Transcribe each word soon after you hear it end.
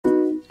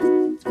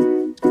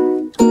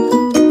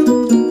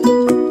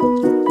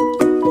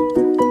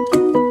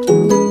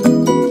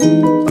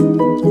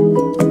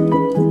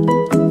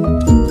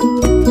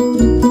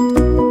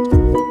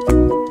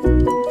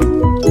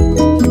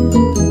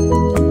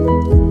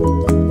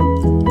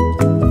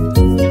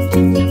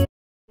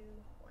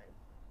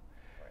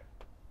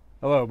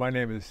Hello, my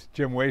name is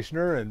Jim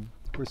Woessner, and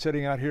we're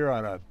sitting out here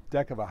on a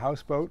deck of a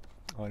houseboat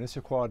on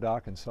Issaquah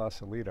Dock in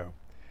Sausalito.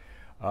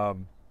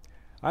 I'm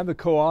the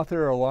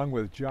co-author, along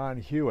with John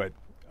Hewitt,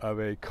 of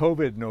a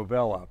COVID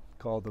novella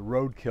called the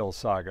Roadkill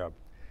Saga.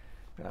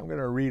 And I'm going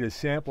to read a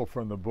sample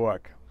from the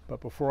book,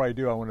 but before I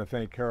do, I want to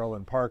thank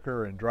Carolyn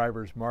Parker and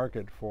Drivers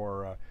Market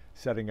for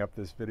setting up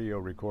this video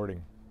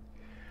recording.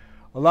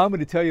 Allow me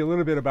to tell you a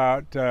little bit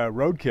about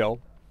Roadkill.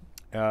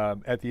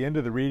 At the end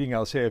of the reading,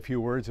 I'll say a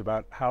few words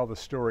about how the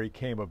story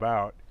came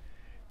about.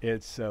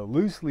 It's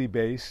loosely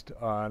based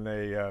on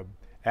a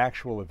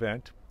actual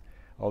event,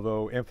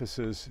 although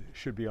emphasis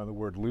should be on the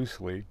word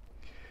loosely.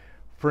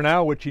 For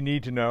now, what you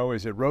need to know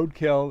is that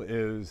Roadkill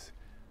is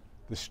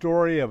the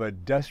story of a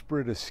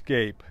desperate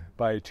escape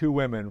by two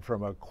women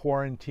from a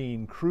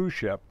quarantine cruise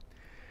ship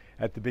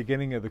at the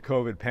beginning of the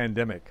COVID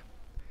pandemic.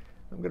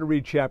 I'm going to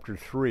read chapter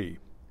 3.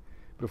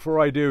 Before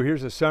I do,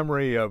 here's a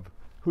summary of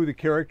who the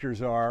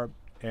characters are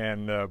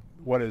and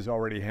what has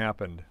already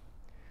happened.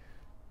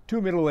 Two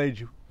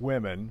middle-aged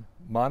women,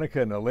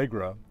 Monica and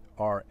Allegra,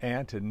 are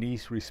aunt and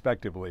niece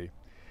respectively.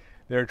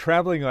 They're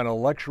traveling on a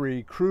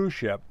luxury cruise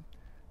ship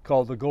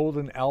called the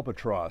Golden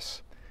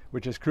Albatross,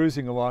 which is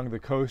cruising along the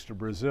coast of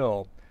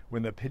Brazil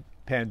when the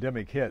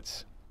pandemic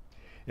hits.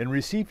 In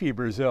Recife,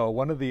 Brazil,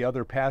 one of the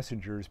other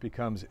passengers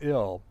becomes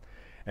ill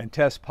and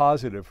tests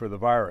positive for the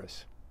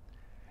virus.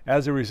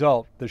 As a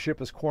result, the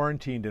ship is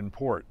quarantined in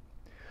port.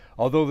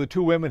 Although the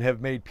two women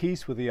have made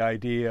peace with the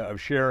idea of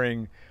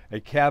sharing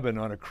a cabin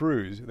on a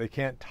cruise, they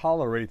can't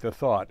tolerate the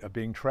thought of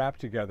being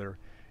trapped together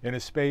in a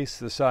space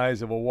the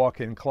size of a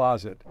walk-in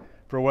closet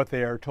for what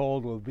they are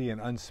told will be an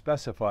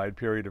unspecified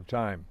period of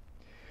time.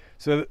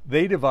 So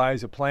they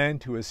devise a plan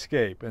to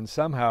escape and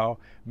somehow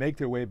make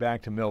their way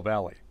back to Mill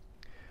Valley.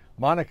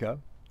 Monica,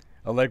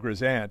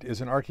 Allegra's aunt, is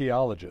an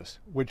archaeologist,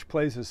 which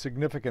plays a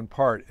significant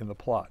part in the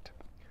plot.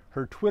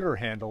 Her Twitter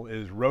handle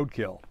is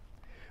Roadkill,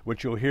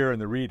 which you'll hear in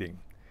the reading.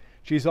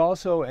 She's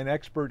also an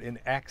expert in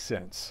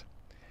accents.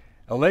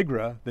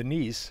 Allegra, the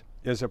niece,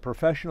 is a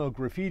professional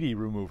graffiti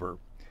remover,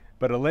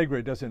 but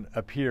Allegra doesn't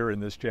appear in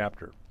this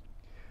chapter.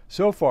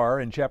 So far,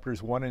 in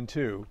chapters 1 and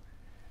 2,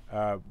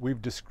 we've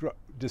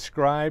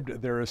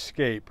described their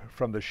escape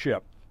from the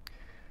ship.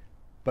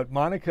 But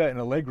Monica and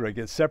Allegra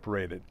get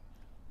separated.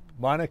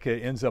 Monica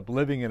ends up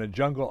living in a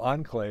jungle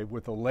enclave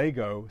with a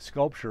Lego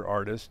sculpture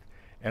artist,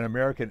 an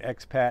American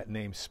expat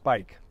named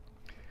Spike.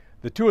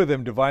 The two of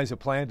them devise a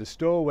plan to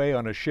stow away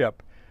on a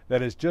ship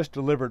that has just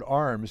delivered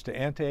arms to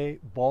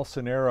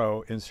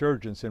anti-Bolsonaro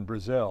insurgents in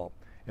Brazil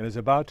and is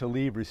about to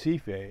leave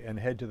Recife and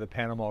head to the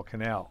Panama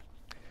Canal.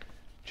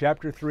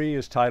 Chapter 3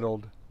 is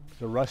titled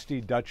The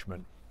Rusty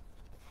Dutchman.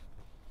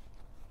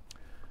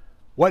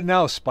 "What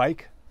now,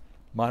 Spike?"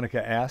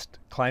 Monica asked,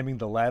 climbing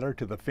the ladder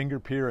to the finger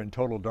pier in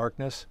total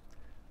darkness.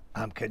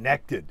 "I'm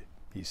connected,"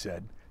 he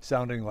said,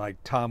 sounding like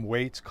Tom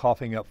Waits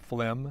coughing up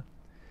phlegm.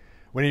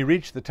 When he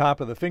reached the top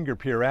of the finger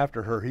pier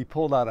after her, he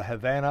pulled out a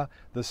Havana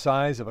the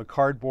size of a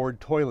cardboard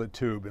toilet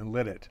tube and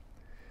lit it.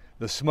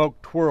 The smoke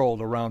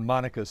twirled around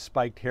Monica's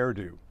spiked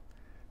hairdo.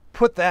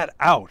 "Put that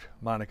out,"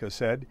 Monica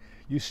said.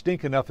 "You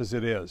stink enough as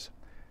it is.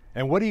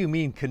 And what do you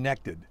mean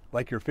connected?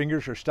 Like your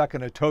fingers are stuck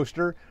in a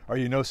toaster, or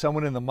you know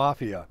someone in the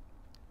mafia?"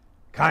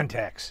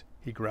 "Contacts,"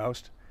 he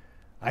groused.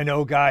 "I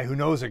know a guy who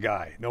knows a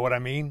guy. Know what I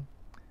mean?"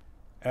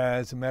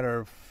 "As a matter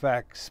of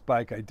fact,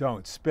 Spike, I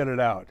don't. Spit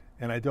it out.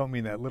 And I don't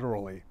mean that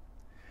literally."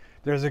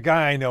 "There's a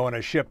guy I know on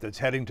a ship that's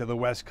heading to the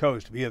west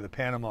coast via the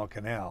Panama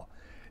Canal.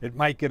 It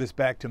might get us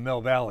back to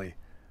Mill Valley,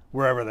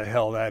 wherever the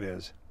hell that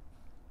is."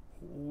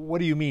 "What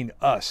do you mean,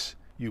 us,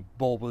 you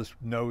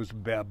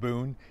bulbous-nosed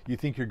baboon? You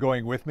think you're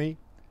going with me?"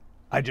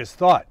 "I just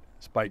thought,"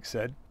 Spike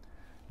said.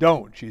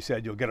 "Don't," she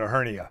said. "You'll get a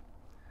hernia."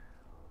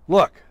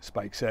 "Look,"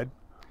 Spike said,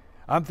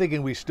 "I'm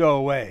thinking we stow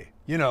away.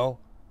 You know,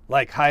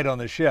 like hide on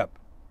the ship."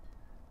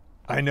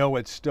 "I know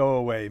what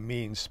stowaway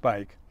means,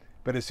 Spike.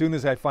 But as soon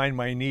as I find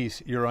my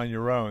niece, you're on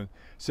your own.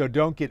 So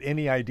don't get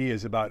any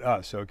ideas about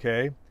us,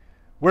 okay?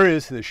 Where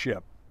is this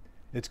ship?"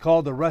 "It's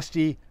called the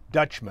Rusty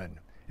Dutchman.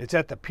 It's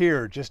at the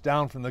pier just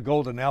down from the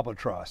Golden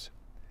Albatross."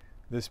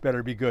 "This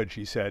better be good,"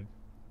 she said.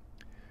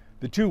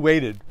 The two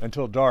waited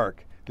until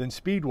dark, then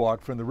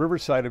speedwalked from the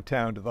riverside of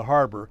town to the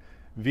harbor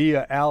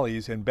via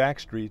alleys and back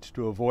streets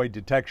to avoid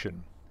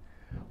detection.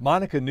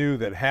 Monica knew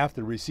that half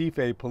the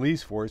Recife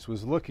police force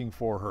was looking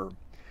for her.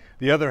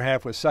 The other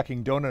half was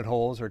sucking donut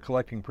holes or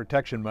collecting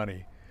protection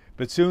money.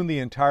 But soon the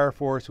entire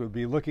force would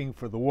be looking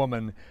for the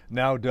woman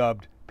now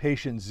dubbed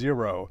Patient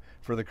Zero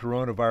for the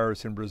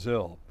coronavirus in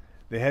Brazil.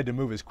 They had to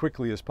move as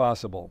quickly as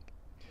possible.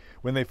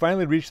 When they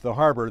finally reached the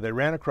harbor, they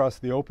ran across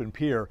the open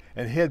pier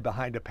and hid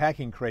behind a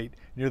packing crate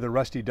near the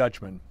Rusty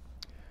Dutchman.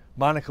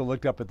 Monica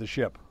looked up at the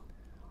ship.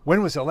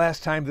 "When was the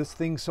last time this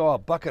thing saw a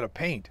bucket of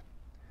paint?"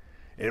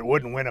 "It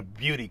wouldn't win a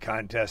beauty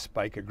contest,"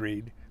 Spike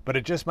agreed, "but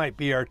it just might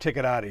be our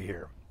ticket out of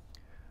here."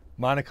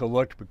 Monica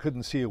looked but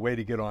couldn't see a way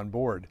to get on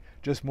board,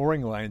 just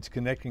mooring lines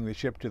connecting the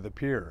ship to the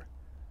pier.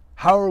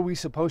 "How are we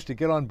supposed to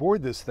get on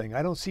board this thing?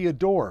 I don't see a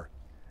door."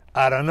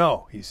 "I don't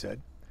know," he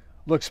said.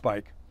 "Look,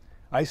 Spike,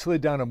 I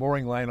slid down a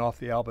mooring line off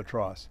the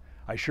Albatross.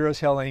 I sure as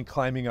hell ain't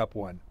climbing up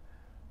one.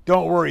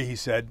 Don't worry, he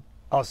said.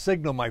 I'll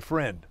signal my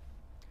friend.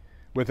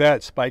 With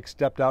that, Spike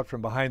stepped out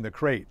from behind the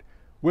crate,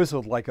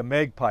 whistled like a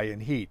magpie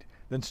in heat,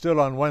 then stood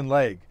on one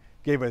leg,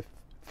 gave a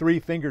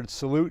three-fingered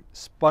salute,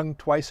 spun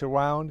twice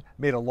around,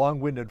 made a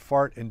long-winded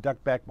fart, and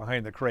ducked back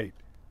behind the crate.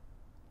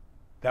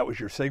 That was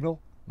your signal?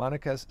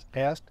 Monica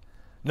asked.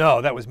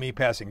 No, that was me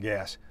passing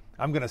gas.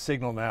 I'm going to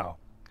signal now.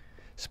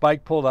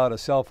 Spike pulled out a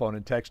cell phone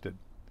and texted.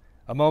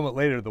 A moment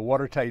later, the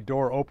watertight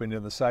door opened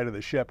in the side of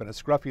the ship, and a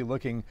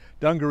scruffy-looking,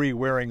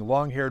 dungaree-wearing,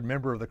 long-haired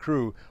member of the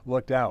crew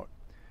looked out.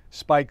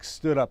 Spike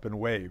stood up and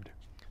waved.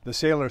 The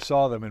sailor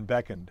saw them and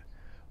beckoned.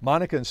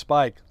 Monica and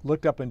Spike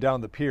looked up and down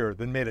the pier,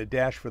 then made a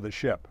dash for the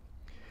ship.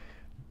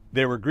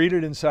 They were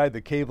greeted inside the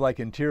cave-like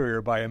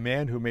interior by a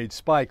man who made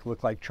Spike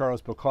look like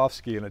Charles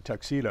Bukowski in a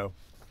tuxedo.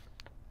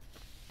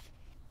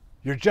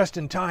 You're just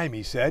in time,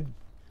 he said,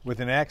 with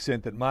an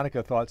accent that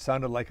Monica thought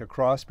sounded like a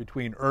cross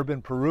between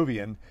urban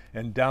Peruvian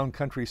and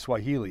down-country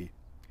Swahili.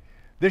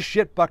 This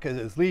shitbucket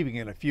is leaving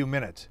in a few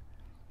minutes.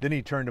 Then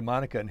he turned to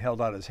Monica and held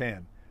out his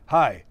hand.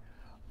 Hi,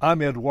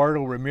 I'm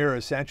Eduardo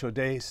Ramirez Sancho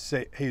de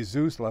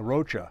Jesus La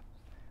Rocha.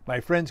 My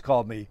friends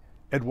called me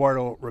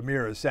Eduardo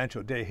Ramirez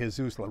Sancho de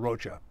Jesus La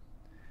Rocha.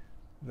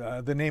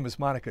 The name is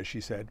Monica,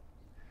 she said.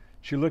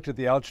 She looked at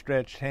the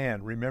outstretched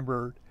hand,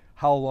 remembered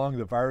how long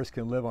the virus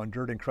can live on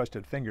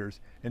dirt-encrusted fingers,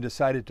 and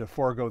decided to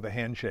forego the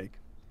handshake.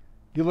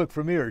 You look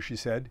familiar, she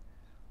said.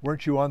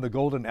 Weren't you on the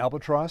Golden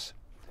Albatross?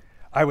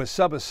 I was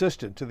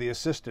sub-assistant to the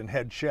assistant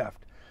head chef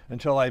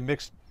until I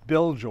mixed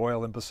bilge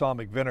oil and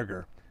balsamic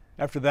vinegar.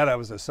 After that, I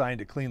was assigned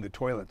to clean the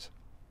toilets.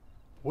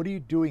 What are you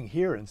doing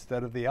here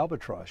instead of the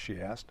Albatross?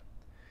 She asked.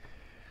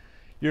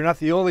 You're not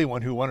the only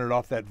one who wandered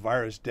off that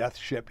virus death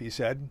ship, he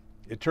said.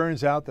 It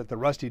turns out that the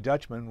Rusty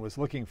Dutchman was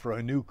looking for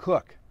a new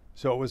cook,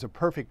 so it was a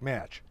perfect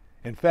match.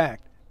 In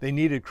fact, they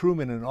needed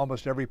crewmen in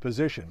almost every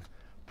position.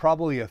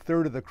 Probably a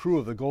third of the crew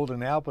of the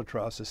Golden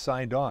Albatross is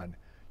signed on.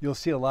 You'll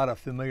see a lot of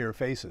familiar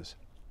faces.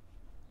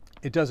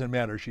 It doesn't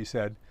matter, she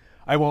said.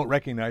 I won't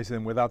recognize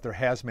them without their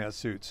hazmat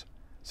suits.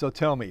 So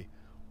tell me,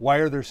 why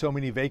are there so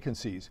many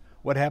vacancies?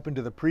 What happened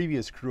to the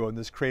previous crew on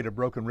this crate of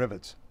broken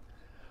rivets?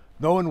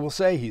 No one will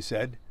say, he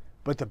said,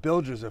 but the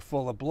bilges are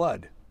full of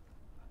blood.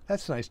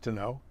 That's nice to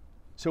know.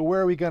 So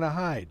where are we going to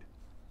hide?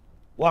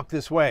 Walk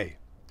this way.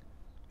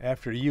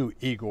 After you,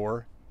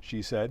 Igor,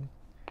 she said.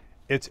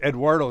 It's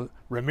Eduardo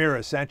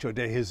Ramirez Sancho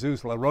de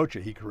Jesus La Rocha,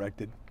 he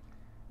corrected.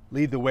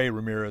 Lead the way,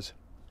 Ramirez.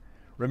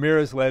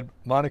 Ramirez led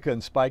Monica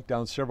and Spike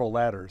down several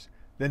ladders,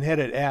 then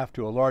headed aft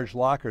to a large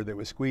locker that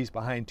was squeezed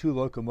behind two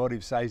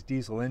locomotive-sized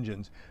diesel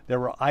engines that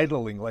were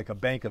idling like a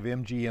bank of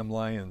MGM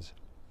Lions.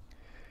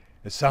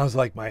 It sounds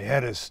like my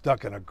head is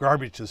stuck in a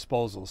garbage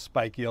disposal,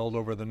 Spike yelled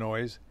over the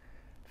noise.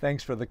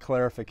 Thanks for the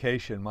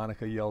clarification,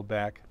 Monica yelled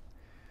back.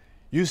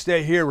 You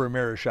stay here,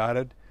 Ramirez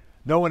shouted.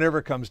 No one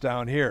ever comes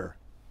down here.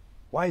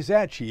 Why's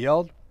that? She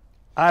yelled.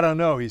 I don't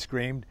know, he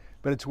screamed,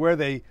 but it's where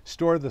they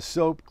store the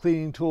soap,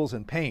 cleaning tools,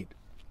 and paint.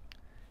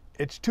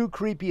 It's too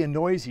creepy and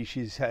noisy,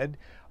 she said.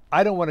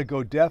 I don't want to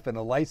go deaf in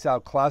a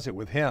lights-out closet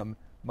with him,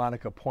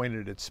 Monica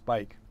pointed at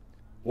Spike.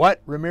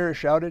 What? Ramirez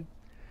shouted.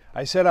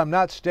 I said I'm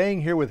not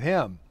staying here with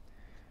him.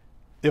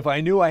 If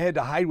I knew I had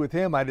to hide with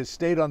him, I'd have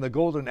stayed on the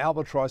Golden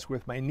Albatross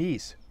with my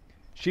niece.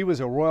 She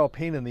was a royal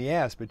pain in the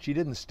ass, but she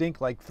didn't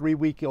stink like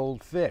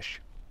 3-week-old fish.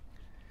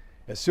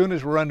 As soon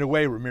as we're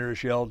underway,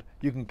 Ramirez yelled,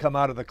 you can come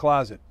out of the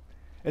closet.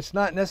 It's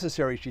not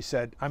necessary, she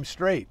said. I'm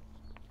straight.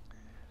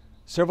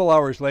 Several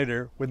hours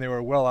later, when they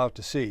were well out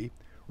to sea,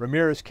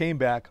 Ramirez came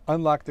back,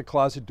 unlocked the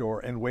closet door,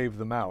 and waved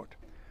them out.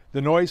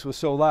 The noise was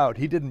so loud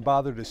he didn't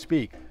bother to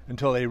speak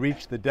until they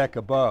reached the deck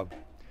above.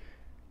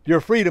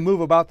 You're free to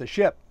move about the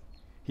ship,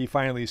 he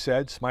finally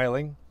said,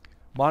 smiling.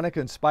 Monica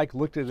and Spike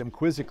looked at him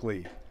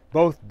quizzically,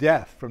 both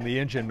deaf from the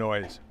engine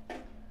noise.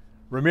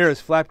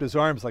 Ramirez flapped his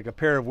arms like a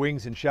pair of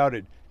wings and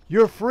shouted,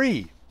 You're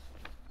free!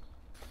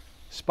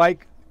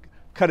 Spike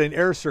cut an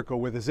air circle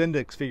with his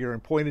index finger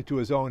and pointed to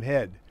his own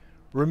head.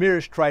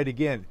 Ramirez tried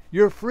again.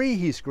 You're free,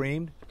 he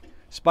screamed.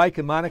 Spike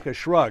and Monica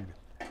shrugged.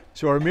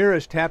 So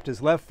Ramirez tapped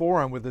his left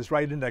forearm with his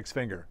right index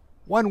finger.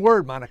 One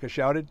word, Monica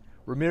shouted.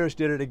 Ramirez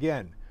did it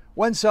again.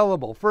 One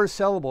syllable, first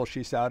syllable,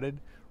 she shouted.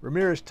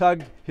 Ramirez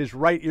tugged his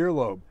right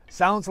earlobe.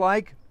 Sounds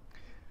like?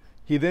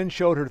 He then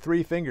showed her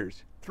 3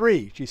 fingers.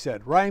 3, she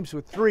said, rhymes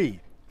with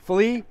 3.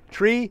 Flee?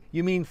 Tree?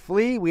 You mean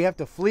flee? We have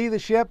to flee the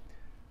ship?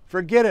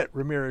 Forget it,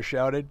 Ramirez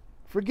shouted.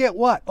 Forget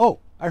what? Oh,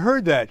 I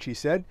heard that, she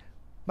said.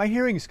 My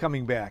hearing's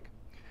coming back.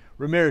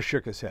 Ramirez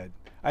shook his head.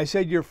 I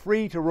said you're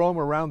free to roam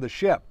around the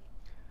ship.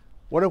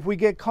 What if we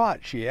get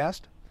caught? She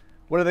asked.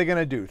 What are they going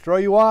to do? Throw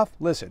you off?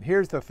 Listen,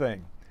 here's the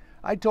thing.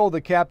 I told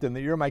the captain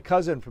that you're my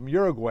cousin from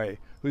Uruguay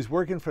who's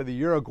working for the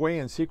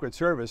Uruguayan Secret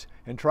Service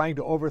and trying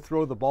to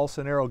overthrow the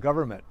Bolsonaro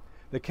government.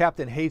 The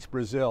captain hates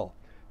Brazil.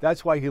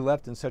 That's why he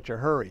left in such a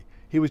hurry.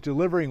 He was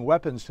delivering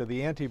weapons to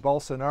the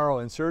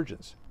anti-Bolsonaro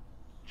insurgents.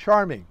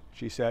 Charming,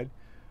 she said.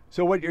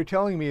 So what you're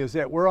telling me is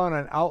that we're on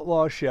an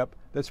outlaw ship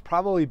that's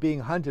probably being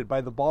hunted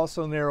by the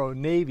Bolsonaro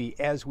Navy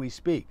as we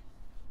speak.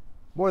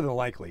 More than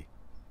likely.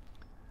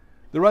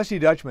 The rusty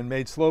Dutchman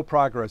made slow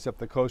progress up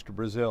the coast of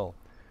Brazil.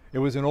 It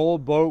was an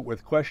old boat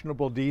with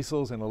questionable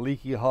diesels and a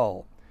leaky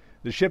hull.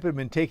 The ship had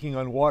been taking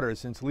on water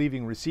since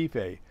leaving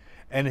Recife,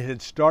 and it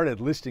had started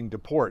listing to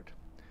port.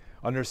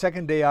 On their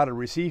second day out of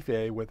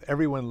Recife, with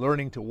everyone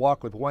learning to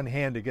walk with one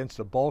hand against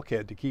a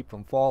bulkhead to keep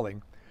from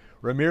falling,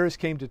 Ramirez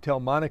came to tell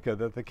Monica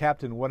that the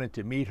captain wanted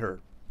to meet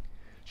her.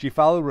 She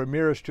followed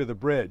Ramirez to the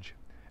bridge.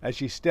 As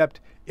she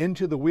stepped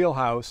into the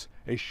wheelhouse,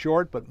 a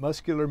short but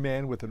muscular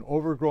man with an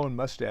overgrown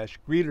mustache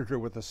greeted her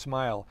with a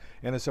smile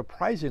and a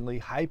surprisingly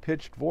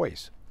high-pitched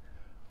voice.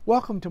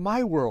 "Welcome to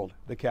my world,"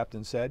 the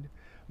captain said.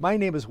 "My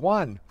name is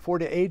Juan, for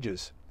the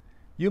ages.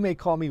 You may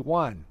call me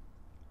Juan."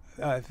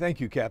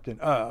 Thank you, Captain.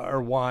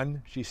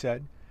 Juan, she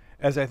said.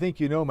 "As I think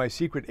you know, my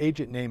secret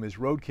agent name is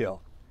Roadkill."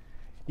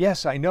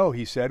 "Yes, I know,"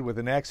 he said, with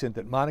an accent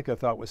that Monica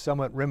thought was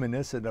somewhat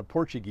reminiscent of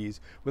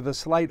Portuguese, with a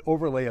slight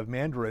overlay of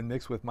Mandarin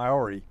mixed with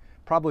Maori,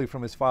 probably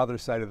from his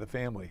father's side of the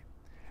family.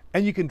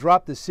 "And you can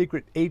drop this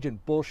secret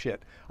agent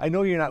bullshit. I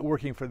know you're not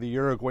working for the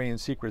Uruguayan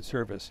Secret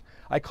Service.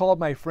 I called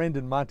my friend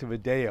in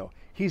Montevideo.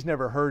 He's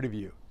never heard of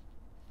you."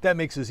 "That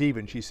makes us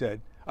even," she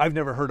said. "I've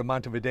never heard of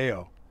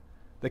Montevideo."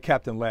 The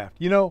captain laughed.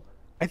 "You know,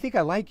 I think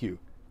I like you.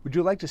 Would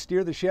you like to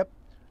steer the ship?"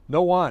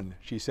 "No one,"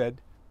 she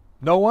said.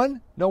 "No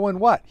one? No one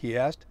what?" he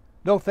asked.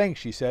 "No thanks,"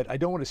 she said. "I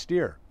don't want to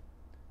steer."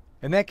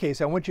 "In that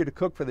case, I want you to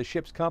cook for the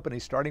ship's company,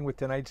 starting with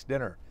tonight's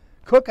dinner."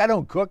 "Cook? I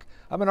don't cook.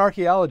 I'm an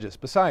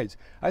archaeologist. Besides,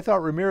 I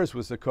thought Ramirez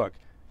was the cook."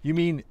 "You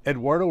mean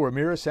Eduardo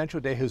Ramirez Sancho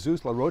de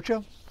Jesus La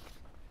Rocha?"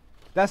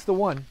 "That's the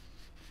one."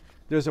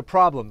 "There's a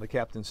problem," the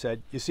captain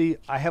said. "You see,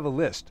 I have a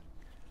list."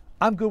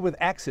 "I'm good with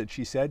accents,"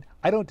 she said.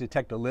 "I don't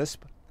detect a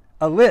lisp."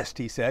 "A list,"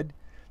 he said.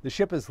 "The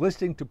ship is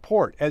listing to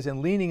port, as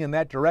in leaning in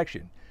that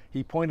direction."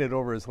 He pointed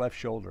over his left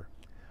shoulder.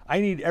 "I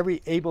need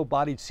every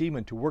able-bodied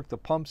seaman to work the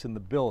pumps in the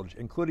bilge,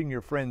 including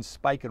your friends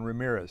Spike and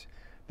Ramirez.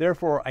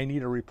 Therefore, I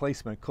need a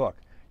replacement cook.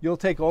 You'll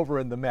take over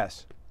in the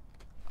mess."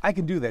 "I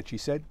can do that," she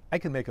said. "I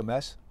can make a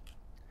mess."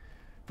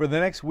 For the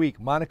next week,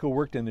 Monica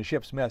worked in the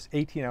ship's mess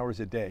 18 hours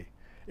a day.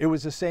 It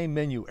was the same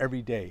menu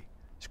every day.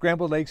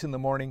 Scrambled eggs in the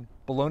morning,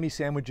 bologna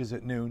sandwiches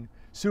at noon,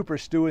 soup or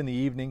stew in the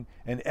evening,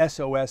 and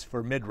SOS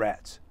for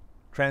mid-rats.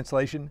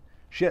 Translation: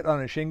 shit on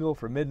a shingle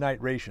for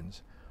midnight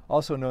rations,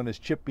 also known as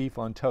chip beef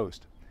on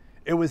toast.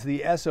 It was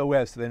the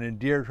SOS that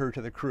endeared her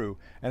to the crew,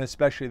 and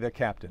especially the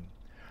captain.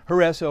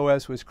 Her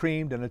SOS was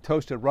creamed in a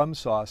toasted rum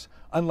sauce,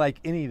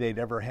 unlike any they'd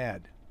ever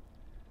had.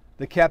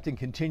 The captain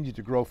continued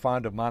to grow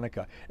fond of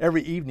Monica.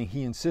 Every evening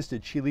he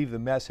insisted she leave the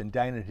mess and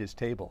dine at his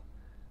table.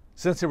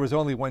 Since there was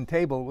only one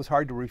table, it was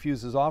hard to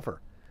refuse his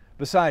offer.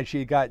 Besides, she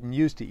had gotten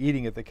used to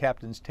eating at the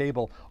captain's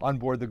table on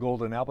board the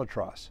Golden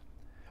Albatross.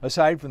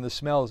 Aside from the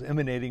smells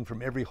emanating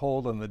from every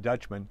hold on the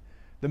Dutchman,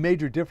 the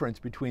major difference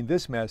between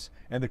this mess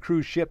and the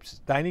cruise ship's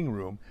dining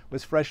room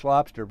was fresh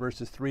lobster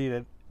versus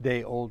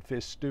 3-day-old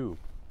fish stew.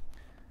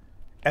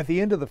 At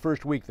the end of the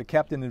first week, the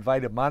captain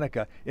invited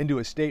Monica into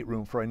his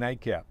stateroom for a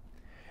nightcap.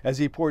 As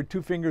he poured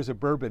 2 fingers of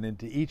bourbon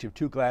into each of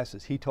 2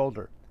 glasses, he told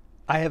her,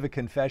 "I have a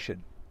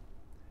confession."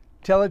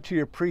 "Tell it to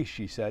your priest,"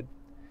 she said.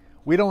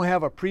 "We don't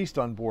have a priest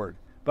on board,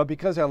 but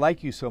because I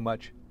like you so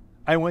much,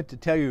 I want to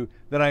tell you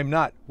that I'm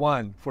not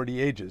Juan for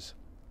the ages."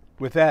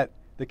 With that,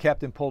 the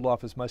captain pulled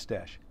off his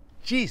mustache.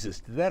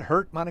 "Jesus, did that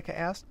hurt?" Monica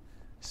asked.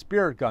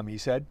 "Spirit gum," he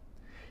said.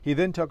 He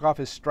then took off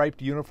his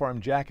striped uniform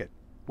jacket.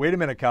 "Wait a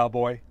minute,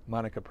 cowboy,"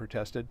 Monica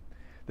protested.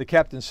 The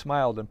captain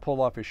smiled and pulled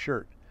off his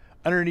shirt.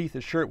 Underneath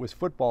the shirt was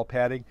football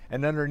padding,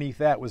 and underneath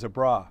that was a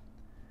bra.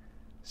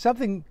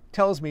 "Something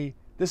tells me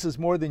this is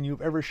more than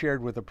you've ever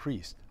shared with a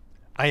priest."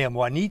 "I am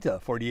Juanita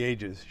for the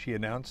ages," she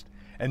announced,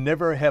 "and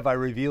never have I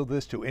revealed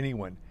this to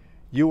anyone.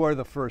 You are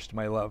the first,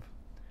 my love."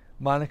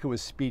 Monica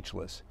was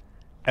speechless.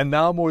 "And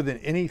now more than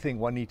anything,"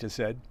 Juanita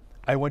said,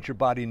 "I want your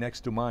body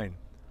next to mine."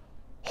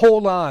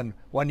 "Hold on,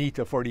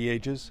 Juanita for the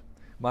ages,"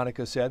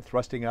 Monica said,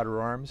 thrusting out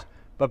her arms.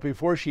 But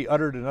before she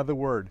uttered another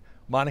word,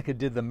 Monica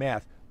did the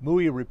math,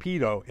 muy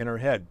rapido, in her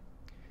head.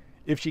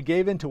 If she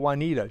gave in to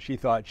Juanita, she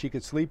thought, she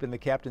could sleep in the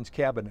captain's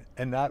cabin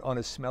and not on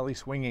a smelly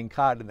swinging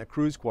cot in the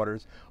crew's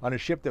quarters on a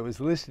ship that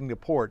was listing to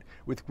port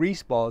with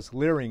grease balls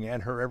leering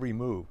at her every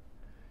move.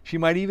 She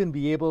might even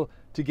be able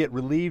to get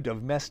relieved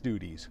of mess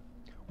duties.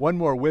 One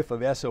more whiff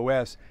of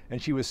SOS,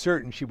 and she was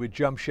certain she would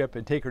jump ship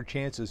and take her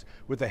chances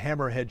with the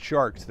hammerhead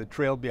sharks that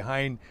trailed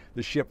behind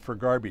the ship for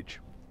garbage.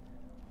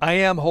 "I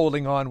am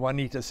holding on,"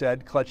 Juanita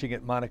said, clutching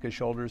at Monica's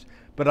shoulders,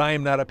 "but I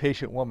am not a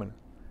patient woman."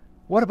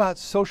 "What about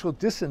social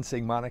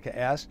distancing?" Monica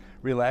asked,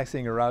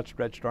 relaxing her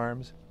outstretched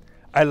arms.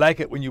 "I like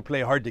it when you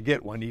play hard to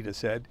get," Juanita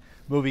said,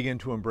 moving in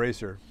to embrace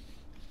her.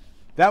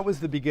 That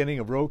was the beginning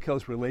of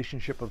Roadkill's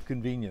relationship of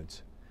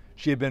convenience.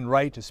 She had been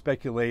right to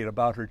speculate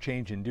about her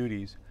change in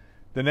duties.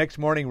 The next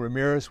morning,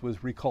 Ramirez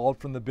was recalled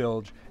from the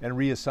bilge and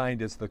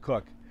reassigned as the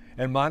cook,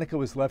 and Monica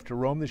was left to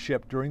roam the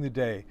ship during the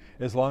day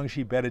as long as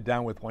she bedded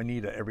down with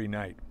Juanita every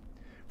night.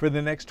 For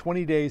the next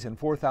 20 days and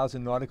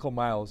 4,000 nautical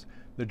miles,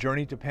 the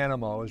journey to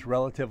Panama was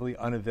relatively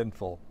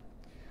uneventful.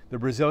 The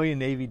Brazilian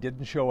Navy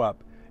didn't show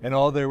up, and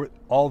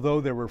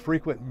although there were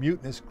frequent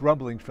mutinous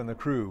grumblings from the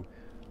crew,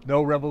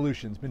 No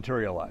revolutions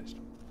materialized.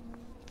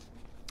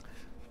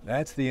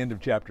 That's the end of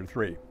chapter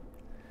 3.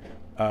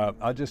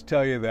 I'll just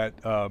tell you that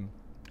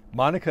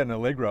Monica and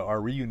Allegra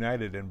are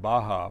reunited in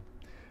Baja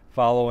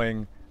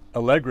following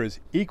Allegra's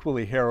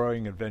equally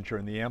harrowing adventure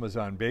in the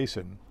Amazon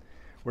basin,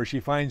 where she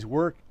finds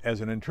work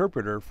as an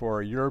interpreter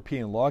for a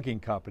European logging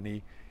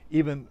company,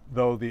 even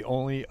though the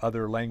only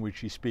other language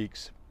she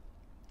speaks,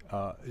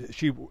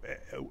 she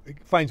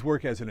finds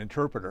work as an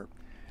interpreter,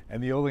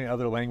 and the only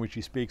other language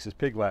she speaks is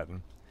Pig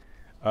Latin.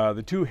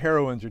 The two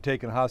heroines are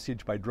taken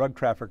hostage by drug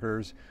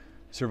traffickers,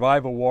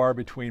 survive a war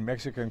between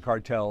Mexican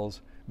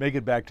cartels, make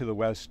it back to the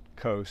West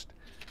Coast,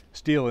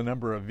 steal a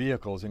number of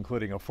vehicles,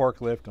 including a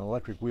forklift, an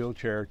electric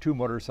wheelchair, 2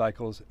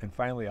 motorcycles, and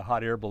finally a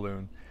hot air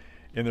balloon,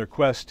 in their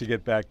quest to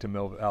get back to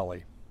Mill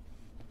Valley.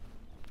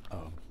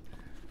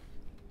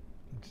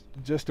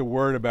 Just a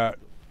word about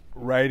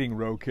writing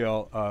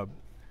Roadkill.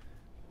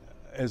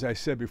 As I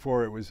said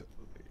before, it was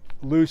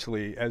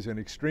loosely, as in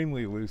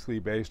extremely loosely,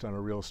 based on a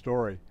real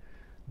story.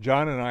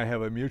 John and I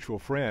have a mutual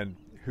friend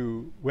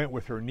who went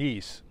with her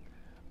niece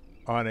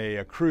on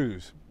a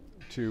cruise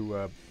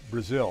to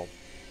Brazil.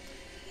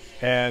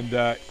 And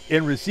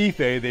in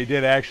Recife, they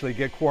did actually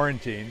get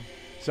quarantined.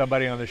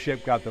 Somebody on the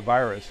ship got the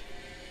virus.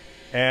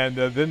 And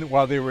then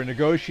while they were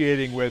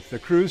negotiating with the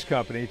cruise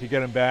company to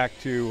get them back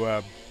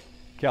to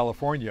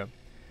California,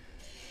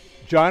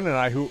 John and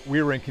I,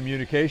 we were in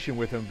communication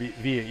with them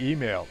via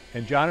email,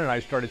 and John and I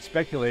started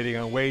speculating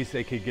on ways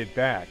they could get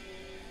back.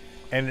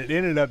 And it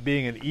ended up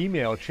being an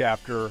email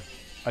chapter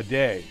a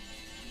day.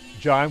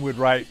 John would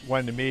write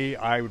one to me,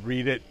 I would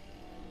read it,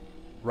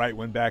 write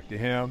one back to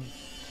him.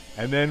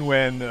 And then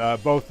when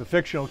both the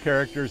fictional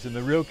characters and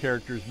the real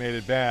characters made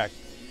it back,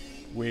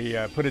 we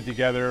put it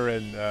together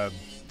and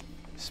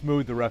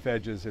smoothed the rough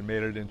edges and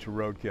made it into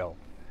Roadkill.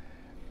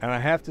 And I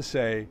have to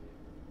say,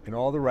 in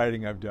all the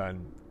writing I've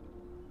done,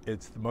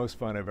 it's the most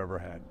fun I've ever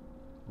had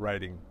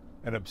writing.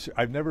 And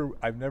I've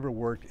never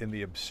worked in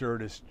the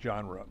absurdist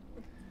genre.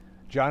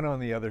 John, on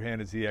the other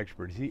hand, is the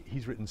expert.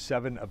 He's written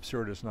 7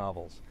 absurdist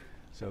novels.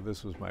 So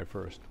this was my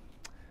first.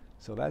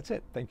 So that's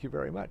it. Thank you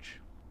very much.